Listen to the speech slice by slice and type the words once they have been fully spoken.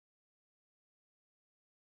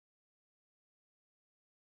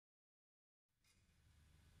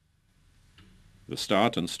The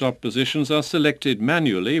start and stop positions are selected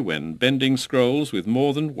manually when bending scrolls with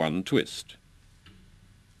more than one twist.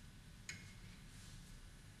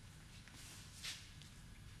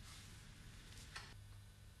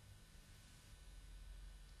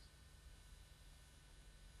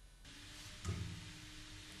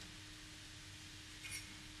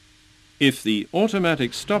 If the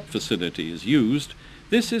automatic stop facility is used,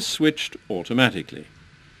 this is switched automatically.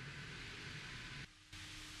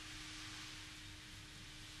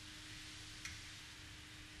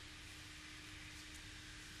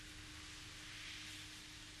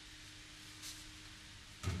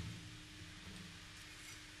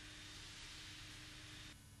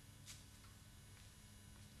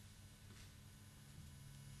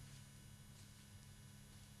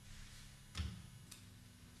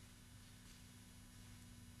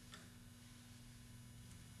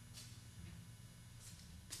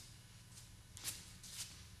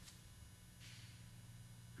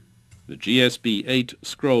 The GSB 8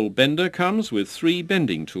 scroll bender comes with 3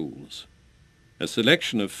 bending tools. A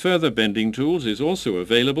selection of further bending tools is also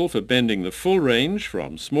available for bending the full range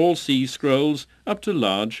from small C scrolls up to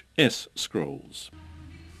large S scrolls.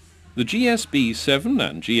 The GSB 7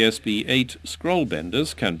 and GSB 8 scroll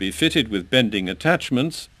benders can be fitted with bending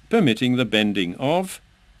attachments permitting the bending of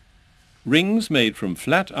rings made from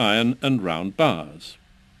flat iron and round bars,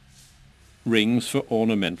 rings for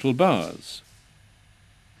ornamental bars,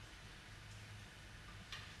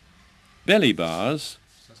 belly bars,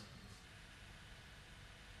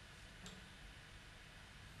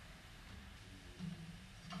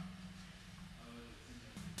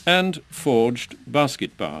 and forged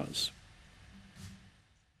basket bars.